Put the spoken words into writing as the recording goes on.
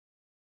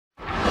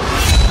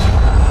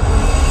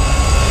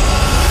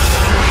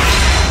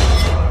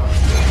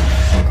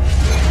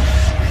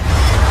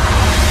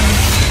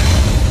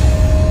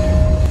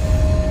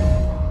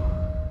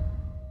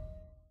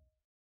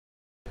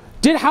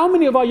How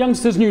many of our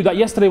youngsters knew that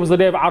yesterday was the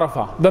day of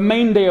Arafah, the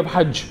main day of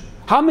Hajj?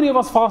 How many of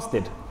us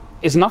fasted?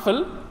 It's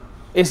nafil,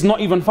 it's not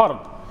even fard.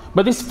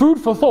 But this food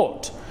for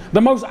thought,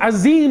 the most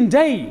azim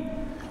day,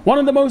 one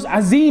of the most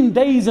azim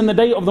days in the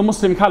day of the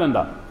Muslim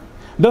calendar.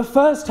 The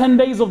first 10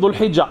 days of Dhul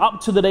Hijjah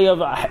up to the day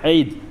of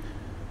Eid.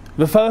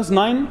 The first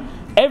 9,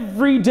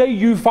 every day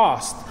you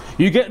fast,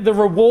 you get the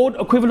reward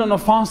equivalent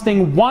of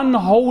fasting 1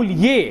 whole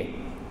year.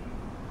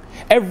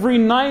 Every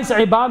night's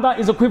ibadah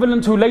is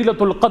equivalent to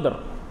Laylatul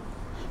Qadr.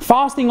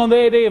 Fasting on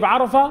the day of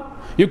Arafah,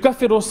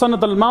 يُكَفِّرُ السَّنَةَ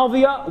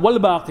الْمَاضِيَةَ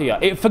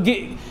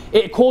وَالْبَاقِيَةَ.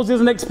 It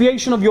causes an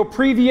expiation of your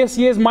previous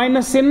year's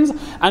minor sins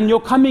and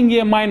your coming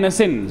year minor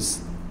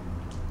sins.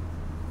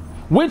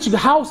 Which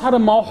house had a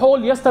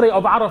mahol yesterday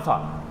of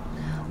Arafah?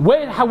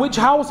 Which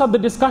house had the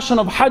discussion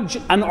of Hajj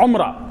and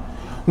Umrah?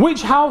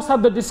 Which house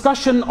had the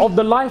discussion of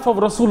the life of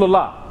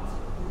Rasulullah?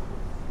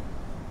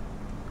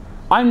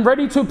 I'm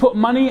ready to put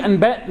money and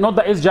bet, not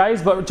that it's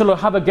jais, but to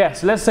have a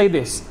guess. Let's say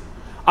this.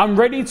 I'm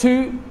ready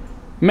to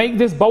make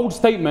this bold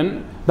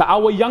statement that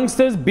our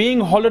youngsters, being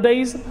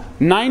holidays,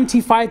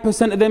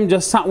 95% of them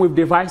just sat with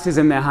devices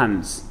in their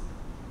hands.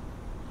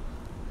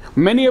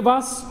 Many of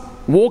us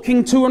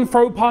walking to and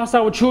fro past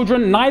our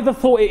children, neither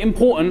thought it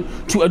important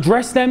to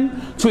address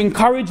them, to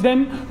encourage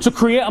them, to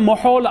create a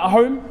mahal at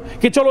home.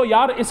 Ke chalo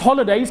yaar, it's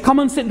holidays, come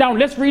and sit down,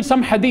 let's read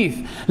some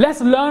hadith, let's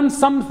learn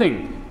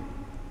something.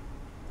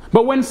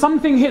 But when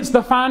something hits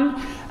the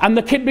fan and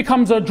the kid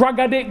becomes a drug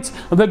addict,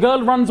 the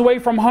girl runs away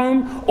from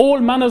home, all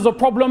manners of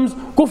problems,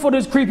 kufr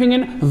is creeping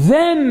in,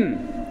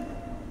 then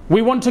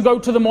we want to go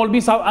to the Maulvi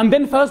Sahib, and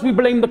then first we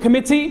blame the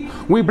committee,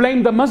 we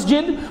blame the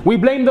masjid, we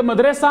blame the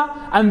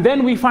madrasa, and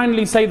then we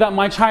finally say that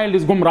my child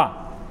is gumrah.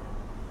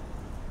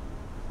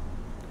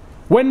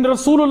 When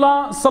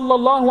Rasulullah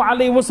sallallahu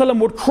alaihi wasallam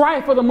would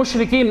cry for the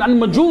mushrikeen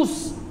and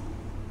majus,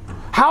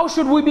 how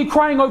should we be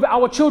crying over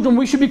our children?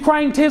 We should be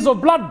crying tears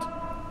of blood.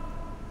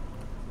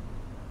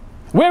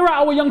 Where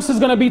are our youngsters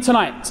going to be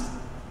tonight?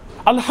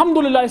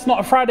 Alhamdulillah, it's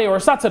not a Friday or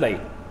a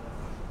Saturday.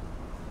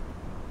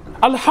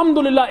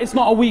 Alhamdulillah, it's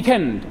not a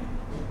weekend.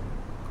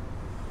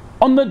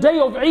 On the day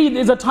of Eid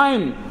is a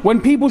time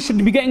when people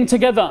should be getting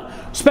together,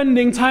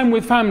 spending time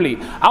with family.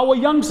 Our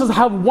youngsters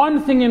have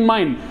one thing in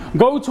mind: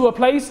 go to a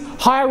place,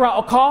 hire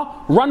out a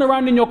car, run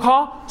around in your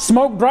car,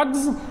 smoke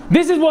drugs.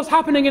 This is what's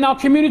happening in our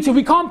community.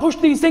 We can't push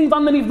these things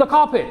underneath the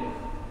carpet.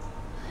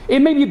 It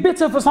may be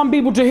bitter for some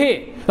people to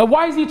hear. Now,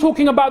 why is he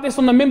talking about this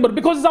on the minbar?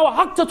 Because it's our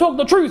haqq to talk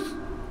the truth.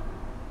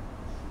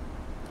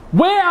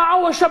 Where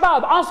are our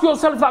shabab? Ask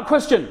yourself that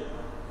question.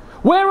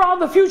 Where are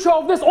the future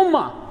of this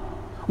ummah?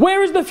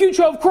 Where is the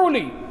future of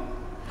Crawley?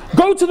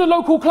 Go to the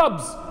local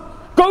clubs.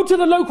 Go to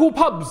the local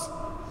pubs.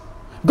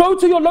 Go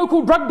to your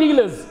local drug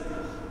dealers.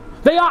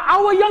 They are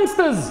our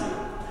youngsters,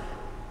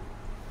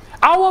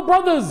 our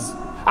brothers,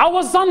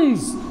 our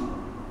sons,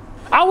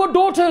 our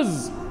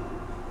daughters.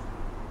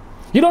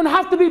 You don't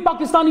have to be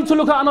Pakistani to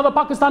look at another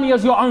Pakistani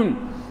as your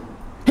own.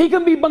 He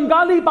can be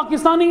Bengali,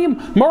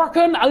 Pakistani,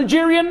 Moroccan,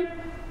 Algerian.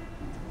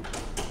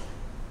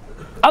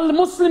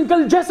 Al-Muslim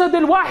kal-jasad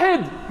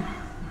al-wahid.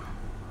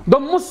 The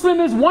Muslim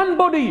is one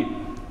body.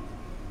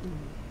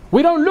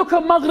 We don't look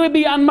at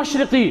Maghribi and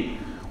Mashriqi.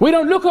 We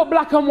don't look at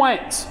black and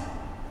white.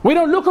 We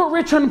don't look at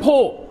rich and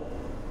poor.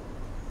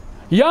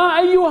 Ya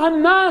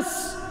ayyuhan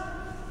nas,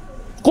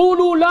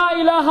 qulu la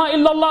ilaha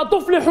illallah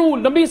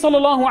tuflihun. Nabi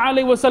sallallahu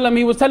alayhi wa sallam,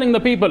 he was telling the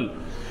people,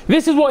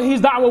 this is what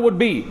his da'wah would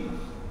be.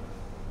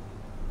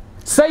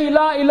 Say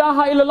la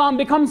ilaha illallah and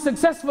become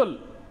successful.